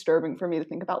really disturbing for me to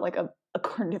think about like a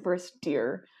carnivorous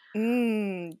deer.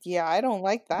 Yeah, I don't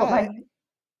like that.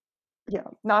 Yeah,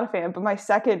 not a fan. But my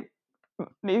second,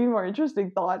 maybe more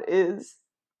interesting thought is,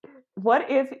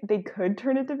 what if they could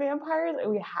turn into vampires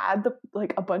and we had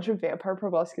a bunch of vampire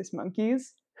proboscis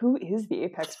monkeys? Who is the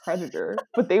apex predator?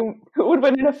 But who would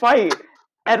win in a fight?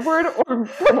 Edward or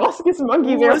proboscis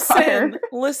monkey vampire?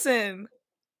 Listen.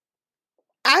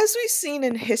 As we've seen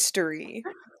in history,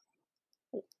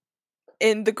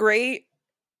 in the great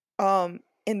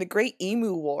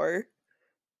Emu War,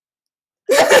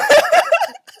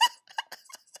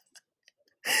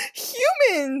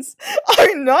 humans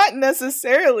are not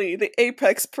necessarily the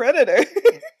apex predator.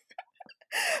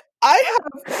 I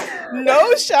have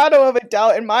no shadow of a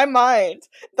doubt in my mind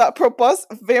that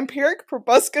vampiric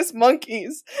proboscis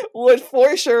monkeys would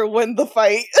for sure win the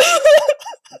fight.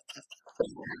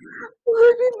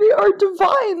 I mean, they are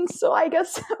divine, so I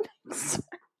guess that makes sense.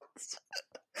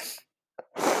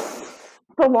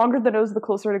 The longer the nose, the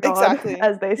closer to God, exactly.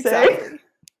 As they say. Exactly.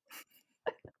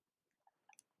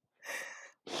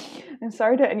 I'm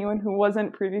sorry to anyone who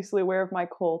wasn't previously aware of my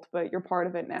cult, but you're part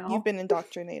of it now. You've been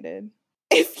indoctrinated.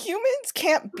 If humans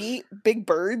can't beat big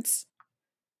birds,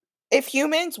 if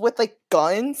humans with like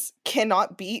guns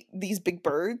cannot beat these big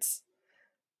birds,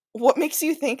 what makes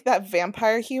you think that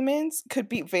vampire humans could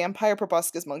beat vampire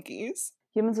proboscis monkeys?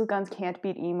 Humans with guns can't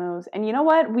beat emus. And you know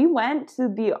what? We went to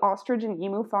the ostrich and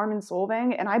emu farm in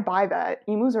Solvang, and I buy that.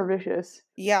 Emus are vicious.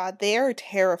 Yeah, they are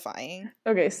terrifying.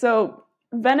 Okay, so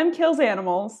venom kills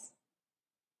animals.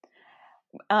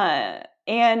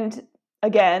 And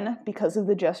again, because of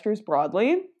the gestures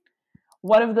broadly,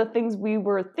 one of the things we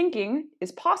were thinking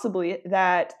is possibly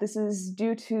that this is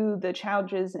due to the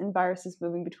challenges in viruses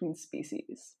moving between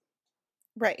species.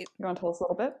 Right. You want to tell us a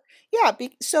little bit? Yeah,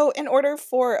 so in order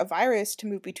for a virus to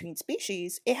move between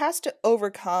species, it has to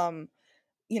overcome,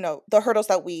 the hurdles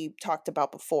that we talked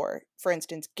about before. For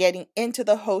instance, getting into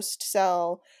the host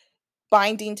cell,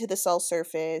 binding to the cell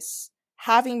surface,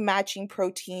 having matching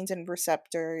proteins and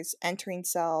receptors, entering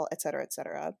cell, etc.,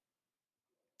 etc.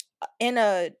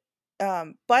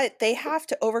 But they have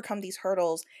to overcome these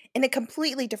hurdles in a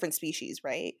completely different species,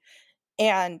 right?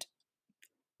 And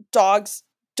dogs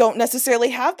don't necessarily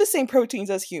have the same proteins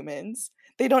as humans.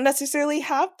 They don't necessarily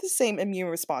have the same immune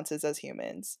responses as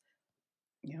humans.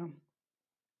 Yeah.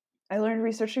 I learned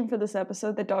researching for this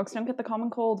episode that dogs don't get the common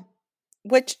cold.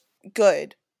 Which,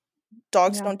 good.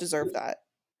 Dogs don't deserve that.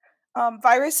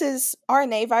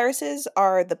 RNA viruses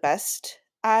are the best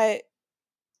at...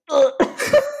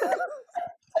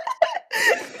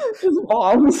 Just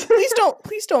bombs.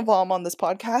 Please don't bomb on this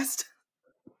podcast.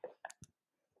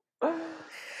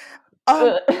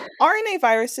 RNA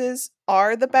viruses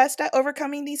are the best at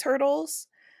overcoming these hurdles,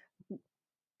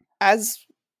 as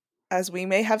we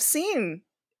may have seen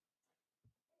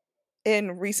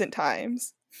in recent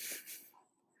times.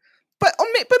 But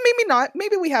maybe not.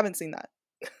 Maybe we haven't seen that.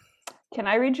 Can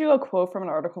I read you a quote from an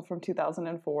article from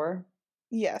 2004?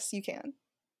 Yes, you can.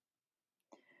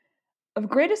 Of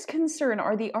greatest concern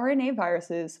are the RNA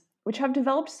viruses, which have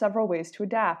developed several ways to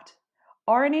adapt.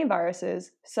 RNA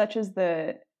viruses, such as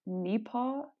the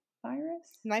Nipah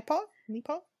virus? Nipah?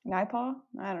 Nipah?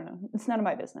 I don't know. It's none of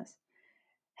my business.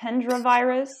 Hendra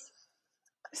virus.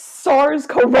 SARS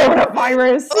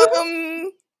coronavirus.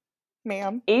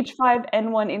 Ma'am.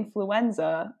 H5N1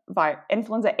 influenza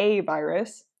A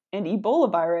virus and Ebola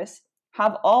virus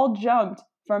have all jumped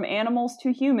from animals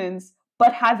to humans,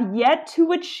 but have yet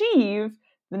to achieve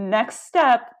the next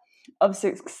step of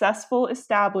successful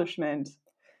establishment.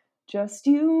 Just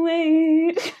you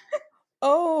wait.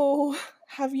 Oh,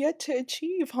 have yet to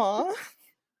achieve, huh?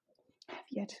 Have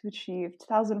yet to achieve.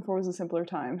 2004 was a simpler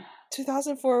time.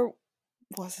 2004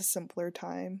 was a simpler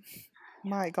time.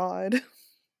 My God.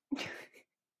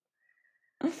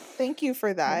 Thank you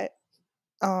for that.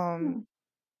 You want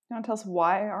to tell us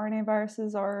why RNA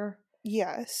viruses are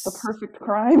Yes. the perfect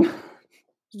crime?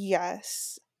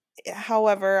 Yes.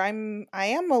 However, I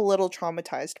am a little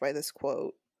traumatized by this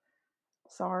quote.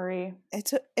 Sorry.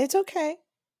 It's okay.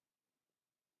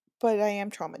 But I am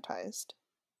traumatized.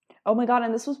 Oh my god,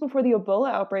 and this was before the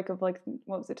Ebola outbreak of like,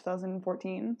 what was it,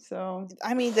 2014? So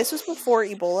I mean, this was before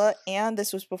Ebola and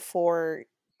this was before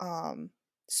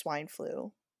swine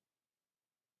flu.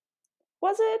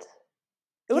 was it?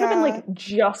 It would have been like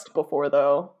just before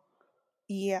though.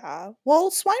 Yeah.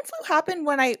 Well, swine flu happened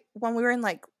when we were in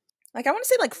like I want to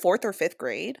say like 4th or 5th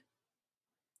grade.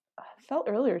 It felt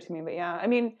earlier to me, but yeah. I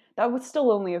mean, that would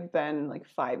still only have been like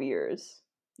 5 years.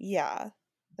 Yeah.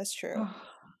 That's true.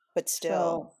 But still.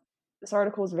 So, this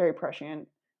article is very prescient.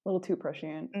 A little too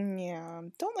prescient. Yeah.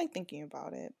 Don't like thinking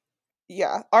about it.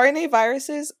 Yeah. RNA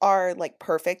viruses are like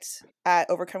perfect at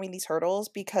overcoming these hurdles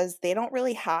because they don't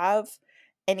really have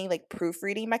any like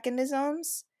proofreading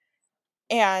mechanisms.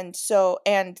 And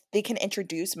they can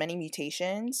introduce many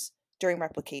mutations during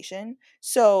replication.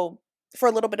 So, for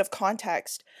a little bit of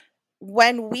context,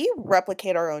 when we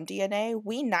replicate our own DNA,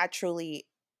 we naturally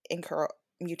incur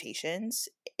mutations.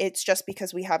 It's just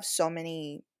because we have so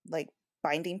many like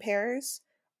binding pairs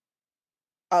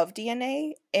of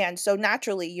DNA. And so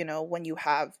naturally, when you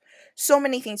have so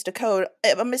many things to code,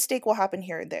 a mistake will happen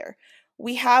here and there.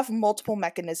 We have multiple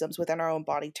mechanisms within our own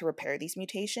body to repair these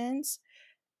mutations.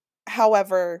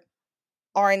 However,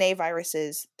 RNA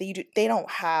viruses, they don't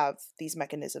have these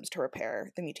mechanisms to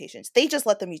repair the mutations. They just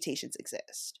let the mutations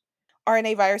exist.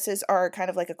 RNA viruses are kind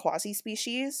of like a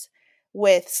quasi-species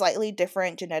with slightly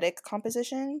different genetic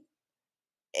composition.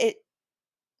 I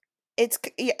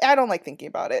don't like thinking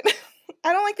about it.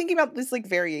 I don't like thinking about this like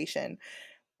variation.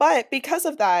 But because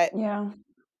of that, Yeah.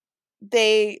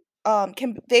 they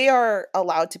are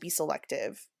allowed to be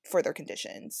selective for their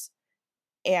conditions.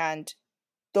 And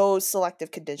those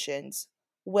selective conditions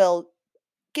will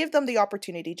give them the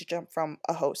opportunity to jump from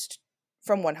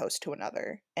one host to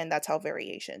another, and that's how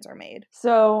variations are made.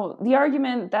 So the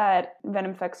argument that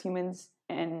venom affects humans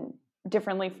and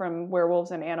differently from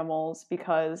werewolves and animals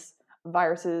because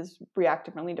viruses react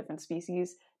differently in different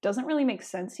species doesn't really make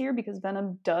sense here because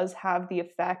venom does have the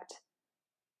effect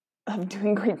of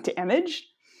doing great damage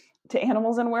to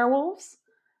animals and werewolves,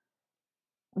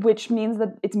 which means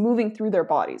that it's moving through their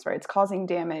bodies, right? It's causing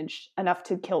damage enough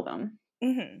to kill them.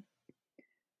 Mm-hmm.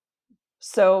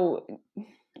 So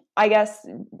I guess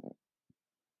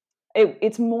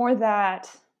it's more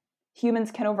that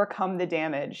humans can overcome the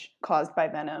damage caused by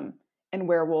venom and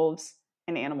werewolves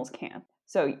and animals can't.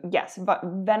 So yes,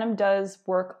 venom does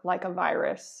work like a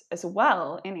virus as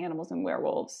well in animals and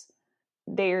werewolves.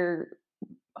 Their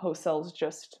host cells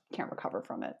just can't recover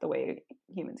from it the way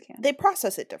humans can. They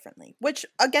process it differently, which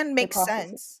again makes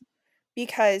sense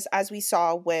because as we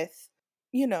saw with,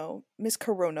 Miss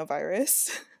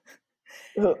Coronavirus,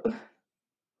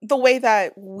 the way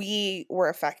that we were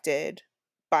affected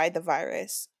by the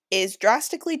virus is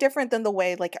drastically different than the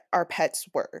way like our pets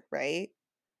were, right?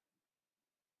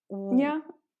 Yeah.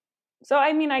 So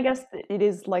I mean, I guess it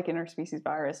is like interspecies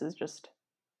virus is just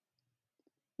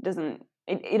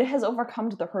it has overcome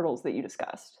the hurdles that you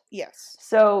discussed. Yes.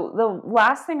 So the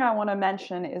last thing I want to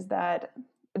mention is that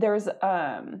there's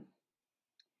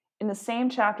in the same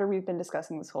chapter we've been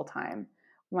discussing this whole time,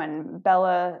 when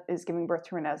Bella is giving birth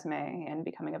to Renesmee and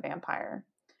becoming a vampire,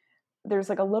 there's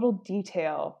like a little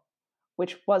detail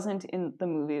which wasn't in the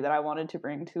movie that I wanted to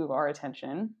bring to our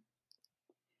attention,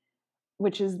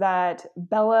 which is that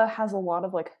Bella has a lot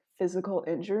of like physical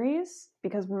injuries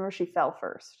because remember she fell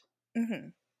first. Mm-hmm.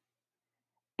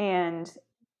 And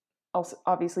also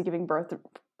obviously giving birth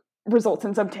results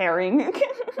in some tearing.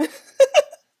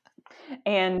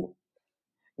 And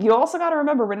you also got to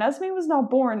remember Renesmee was not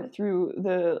born through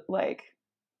the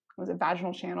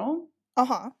vaginal channel.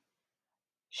 Uh-huh.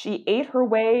 She ate her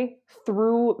way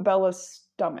through Bella's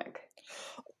stomach.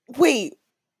 Wait.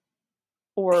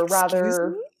 Or Excuse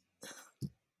rather me?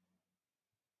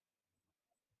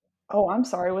 Oh, I'm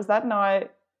sorry. Was that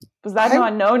not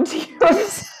known to you?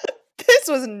 This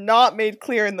was not made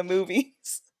clear in the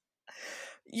movies.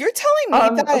 You're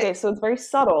telling me that okay, so it's very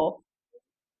subtle.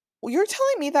 You're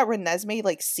telling me that Renesmee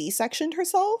like C-sectioned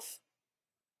herself?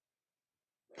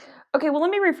 Okay, well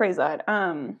let me rephrase that.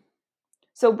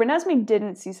 So Renesmee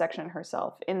didn't C-section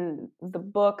herself. In the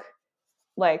book,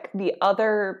 like the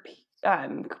other I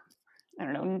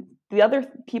don't know, the other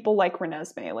people like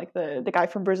Renesmee, like the guy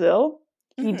from Brazil,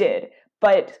 he did.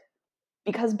 But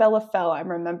because Bella fell, I'm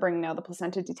remembering now the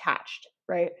placenta detached,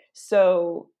 right?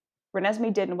 So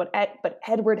Renesmee didn't, but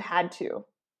Edward had to,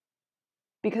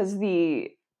 because the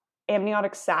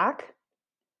amniotic sac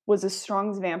was as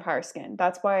strong as vampire skin.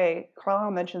 That's why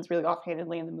Carlisle mentions really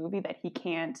offhandedly in the movie that he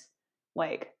can't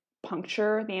like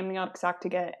puncture the amniotic sac to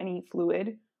get any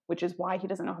fluid, which is why he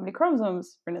doesn't know how many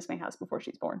chromosomes Renesmee has before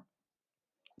she's born.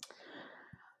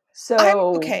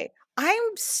 So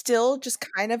I'm still just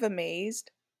kind of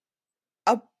amazed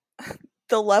at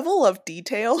the level of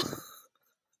detail.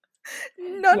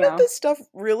 None of this stuff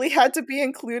really had to be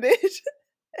included,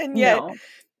 and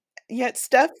yet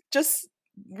Steph just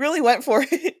really went for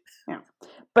it. Yeah,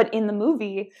 but in the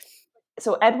movie,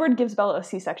 so Edward gives Bella a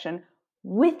C-section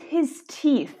with his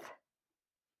teeth.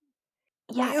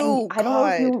 Yeah, Ew, and I don't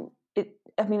know if you.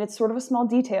 I mean, it's sort of a small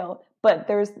detail, but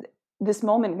there's this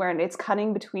moment where it's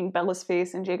cutting between Bella's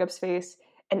face and Jacob's face,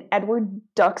 and Edward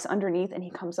ducks underneath, and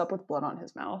he comes up with blood on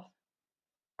his mouth.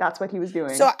 That's what he was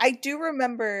doing. So I do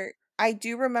remember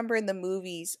in the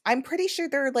movies, I'm pretty sure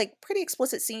there are like pretty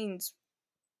explicit scenes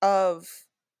of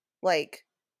like,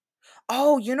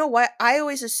 oh, you know what? I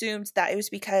always assumed that it was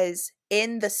because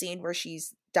in the scene where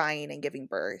she's dying and giving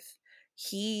birth,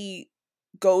 he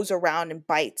goes around and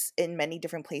bites in many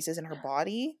different places in her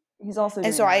body. He's also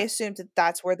and so I assumed that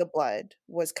that's where the blood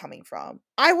was coming from.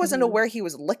 I wasn't aware he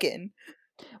was licking.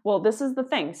 Well, this is the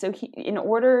thing. So in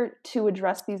order to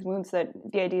address these wounds, that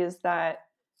the idea is that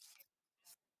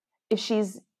if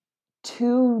she's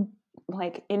too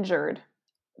like injured,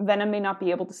 venom may not be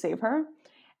able to save her.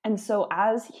 And so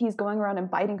as he's going around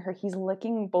and biting her, he's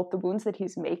licking both the wounds that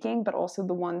he's making, but also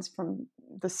the ones from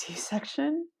the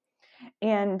C-section.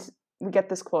 And we get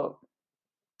this quote.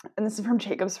 And this is from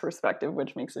Jacob's perspective,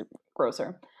 which makes it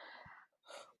grosser.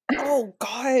 Oh,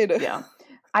 God. Yeah.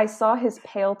 I saw his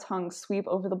pale tongue sweep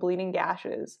over the bleeding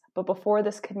gashes, but before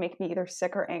this could make me either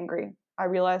sick or angry, I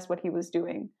realized what he was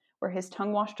doing. Where his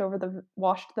tongue washed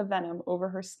the venom over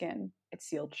her skin, it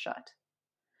sealed shut.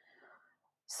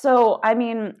 So, I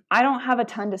mean, I don't have a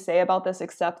ton to say about this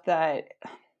except that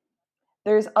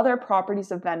there's other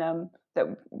properties of venom that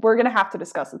we're going to have to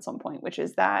discuss at some point, which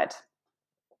is that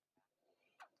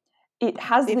it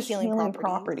has this healing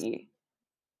property.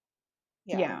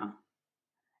 Yeah.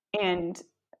 And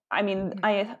I mean,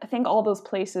 I think all those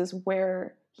places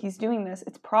where he's doing this,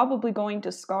 it's probably going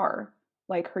to scar,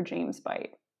 like her James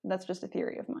bite. That's just a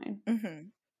theory of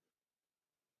mine.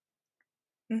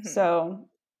 So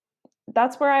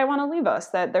that's where I want to leave us,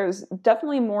 that there's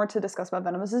definitely more to discuss about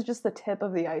venom. This is just the tip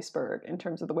of the iceberg in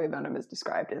terms of the way venom is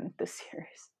described in this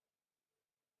series.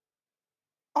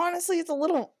 Honestly, that's a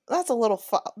little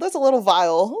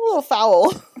vile, a little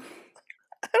foul.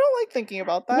 I don't like thinking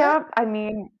about that. Yeah, I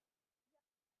mean,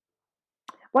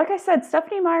 like I said,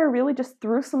 Stephenie Meyer really just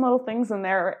threw some little things in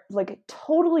there, like,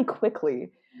 totally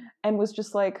quickly, and was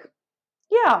just like,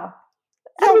 yeah,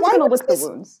 I was gonna lick the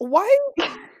wounds.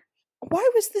 Why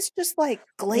was this just, like,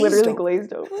 glazed Literally over?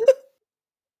 glazed over.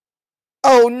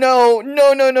 Oh, no.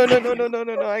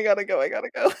 I gotta go. I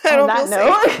don't feel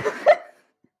safe.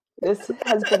 This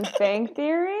has been Fang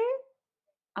Theory.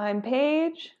 I'm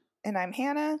Paige. And I'm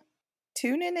Hannah.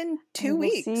 Tune in 2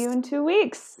 weeks. We'll see you in 2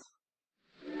 weeks.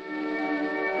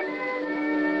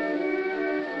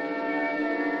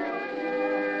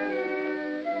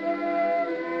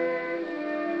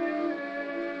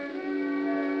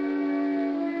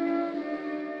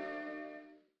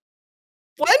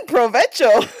 Buen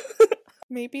provecho!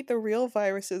 Maybe the real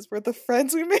viruses were the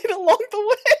friends we made along the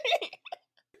way.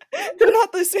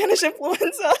 Not the Spanish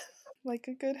influenza. Like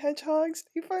a good hedgehog,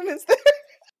 State Farm is there.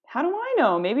 How do I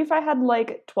know? Maybe if I had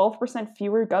like 12%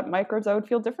 fewer gut microbes, I would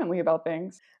feel differently about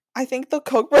things. I think the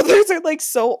Koch brothers are like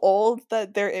so old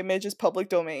that their image is public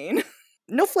domain.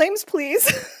 No flames,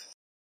 please.